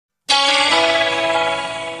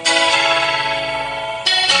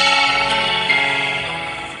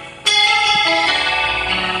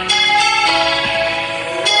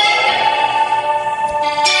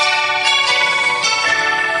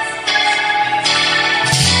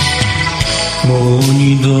もう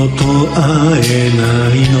二度と会えな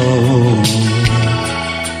いの。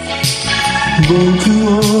僕を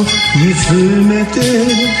見つめて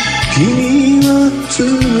君はつぶ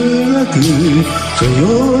やく、さよ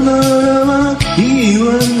ならは言わ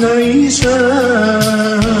ないさ。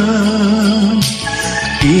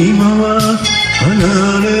今は離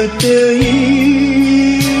れてい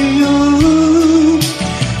いよ、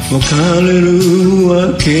別れるわ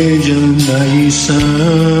けじゃないさ。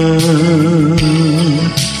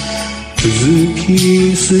続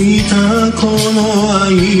きすぎたこの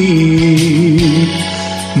愛、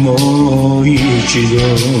もう一度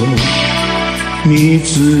見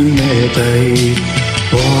つめたい。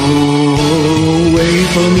Oh, wait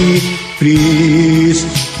for me, please.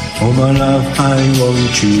 Oh my love, I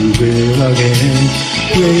want you back again.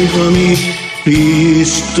 Wait for me,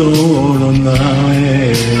 please, don't run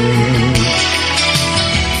away.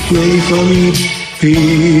 Wait for me,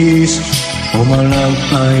 please. Oh my love,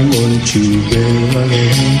 I want you back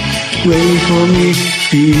again. Wait for me,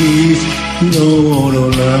 please, don't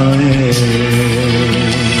run away.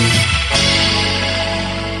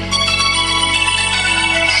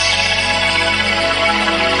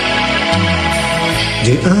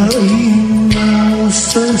出会い直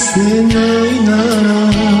させないなら、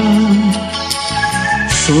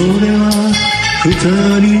それは二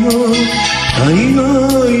人の愛の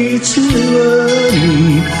偽り。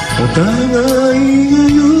お互いが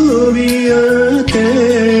呼び合って、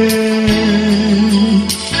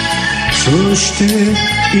そして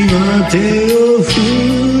今手を振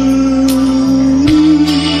る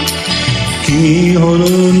君ほど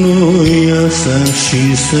の優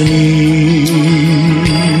しさに、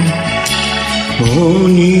もう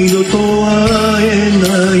二度と会えな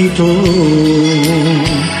いと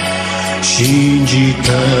信じ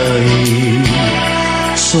たい、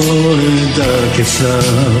それだけさ。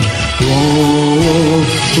Oh,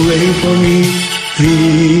 wait for me,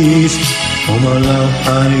 please. Oh my love, I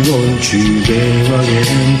want you there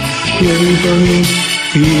again. Wait for me,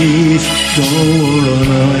 please, don't run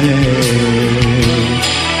away.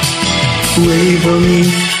 Wait for me,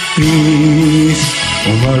 please.Oh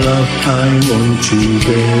my love, I want you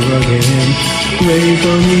there again. Wait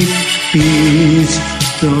for me, please,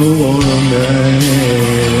 don't run away.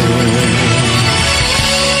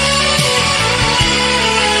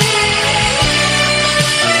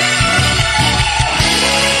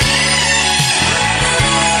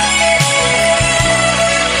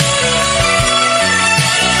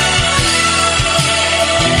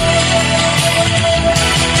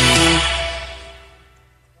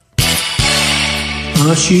 明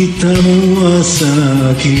日も朝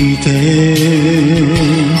来て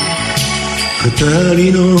二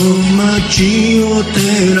人の街を照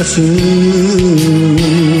らす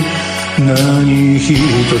何一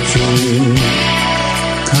つ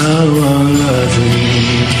変わらずに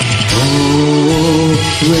Oh,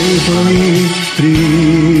 wait for me,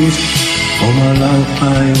 please Oh my love, I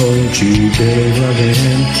want you there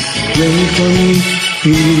again Wait for me,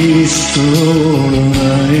 please, so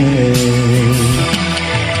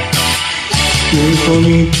Wait for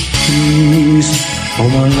me, please. Oh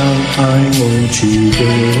my love, I want you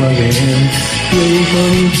there again. Wait for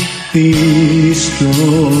me, please,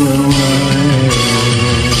 don't run away.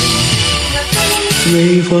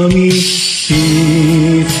 Wait for me,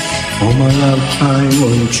 please. Oh my love, I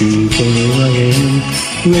want you there again.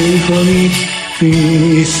 Wait for me,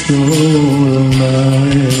 please, don't run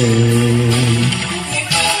away.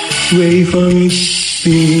 Wait for me,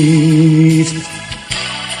 please.